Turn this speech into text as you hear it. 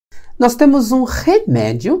Nós temos um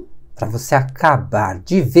remédio para você acabar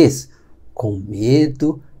de vez com o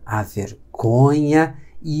medo, a vergonha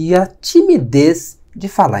e a timidez de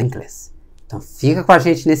falar inglês. Então fica com a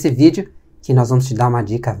gente nesse vídeo que nós vamos te dar uma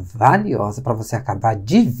dica valiosa para você acabar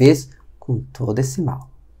de vez com todo esse mal.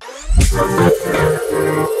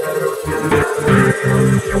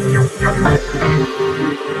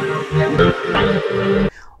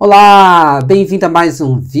 Olá, bem-vindo a mais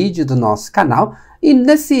um vídeo do nosso canal. E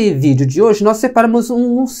nesse vídeo de hoje nós separamos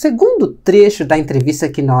um segundo trecho da entrevista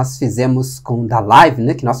que nós fizemos da live,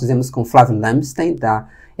 né, que nós fizemos com o Flávio Lambstain,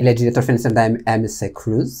 ele é diretor financeiro da MSC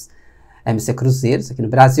Cruzeiros aqui no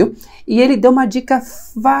Brasil, e ele deu uma dica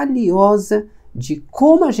valiosa de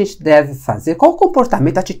como a gente deve fazer, qual o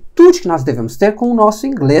comportamento, a atitude que nós devemos ter com o nosso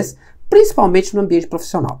inglês, principalmente no ambiente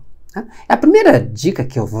profissional. A primeira dica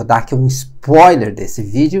que eu vou dar aqui, um spoiler desse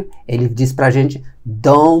vídeo, ele diz pra gente,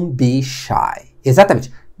 don't be shy.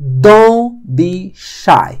 Exatamente, don't be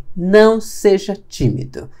shy, não seja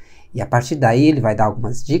tímido. E a partir daí ele vai dar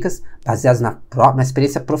algumas dicas baseadas na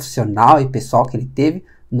experiência profissional e pessoal que ele teve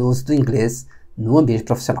no uso do inglês no ambiente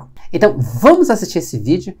profissional. Então vamos assistir esse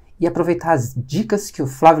vídeo e aproveitar as dicas que o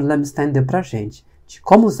Flávio Lambstain deu pra gente de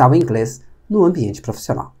como usar o inglês no ambiente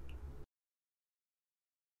profissional.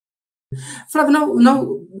 Flávio,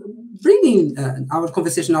 now bringing our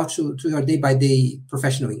conversation out to your day-by-day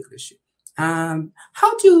professional English.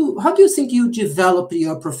 How do you think you develop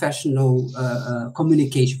your professional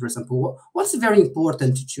communication, for example? What's very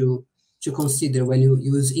important to consider when you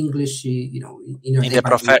use English, in your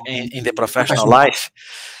in the professional life?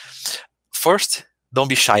 First, don't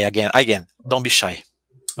be shy. Again, don't be shy.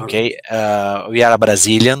 Okay, we are a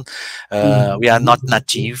Brazilian. We are not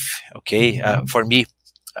native. Okay, for me,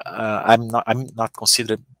 I'm not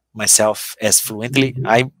consider myself as fluently.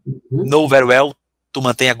 I know very well to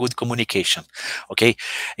maintain a good communication. Okay,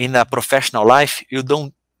 in a professional life, you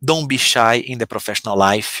don't be shy in the professional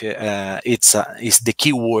life. It's the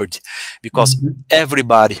key word, because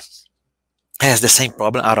everybody has the same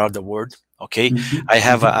problem around the world. Okay, I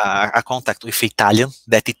have a contact with Italian.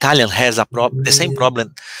 That Italian has the same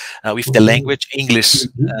problem with the language English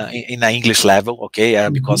in an English level. Okay,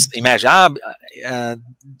 because imagine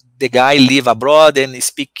the guy live abroad and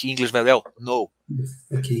speak English very well. No,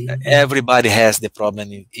 everybody has the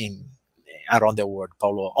problem in around the world,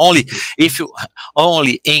 Paulo.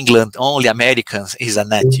 Only England, only Americans is a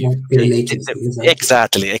native. Okay?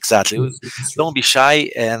 Exactly. Don't be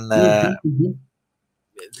shy and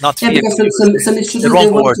not fear. Because some students, the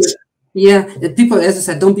wrong words. People, as I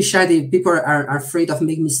said, don't be shy. People are afraid of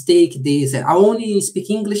making mistake. They say, I only speak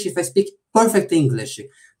English if I speak perfect English.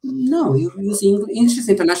 No, you use English is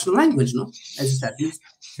international language, no? As you said, yes.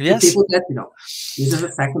 People that use as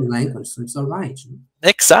a second language, so it's all right.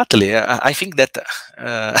 Exactly. I think that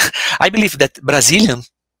I believe that Brazilian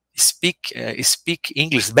speak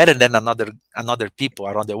English better than another people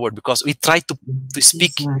around the world, because we try to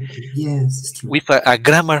speak with a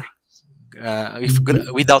grammar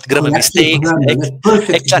without grammar mistakes.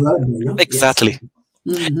 Exactly.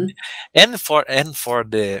 And for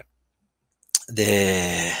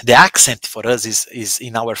the accent for us is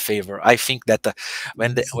in our favor. I think that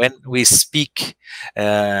when we speak,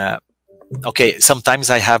 okay, sometimes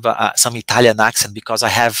I have some Italian accent because I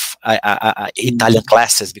have Italian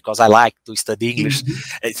classes, because I like to study English,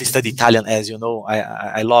 to study Italian. As you know,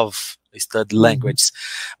 I love study language,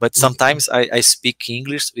 but sometimes I speak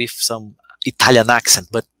English with some Italian accent.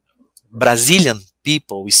 But Brazilian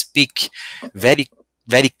people, we speak very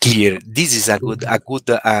clear. This is a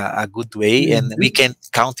good way, and we can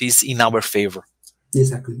count this in our favor.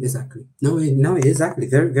 Exactly. No, exactly.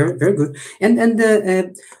 Very good. And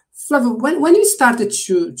Flávio, when you started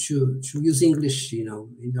to use English,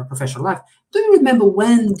 in your professional life, do you remember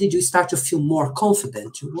when did you start to feel more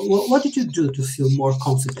confident? What did you do to feel more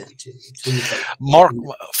confident?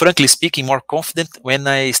 Frankly speaking, more confident when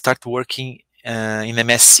I start working in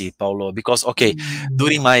MSC, Paulo, because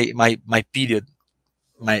during my period,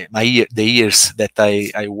 the years that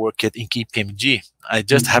I worked in KPMG, I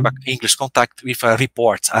just have an English contact with a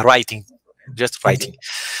report, just writing.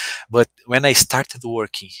 But when I started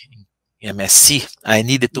working in MSC, I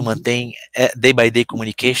needed to maintain day-by-day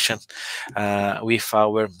communication with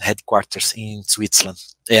our headquarters in Switzerland.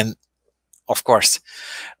 And of course,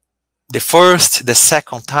 the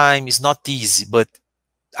second time is not easy, but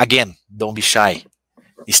again, don't be shy.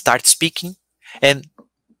 Start speaking, and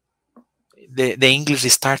the English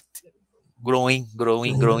start growing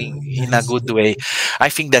in a good way. I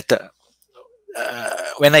think that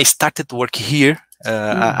when I started work here,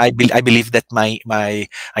 I believe that I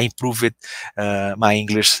improved my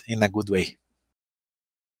English in a good way.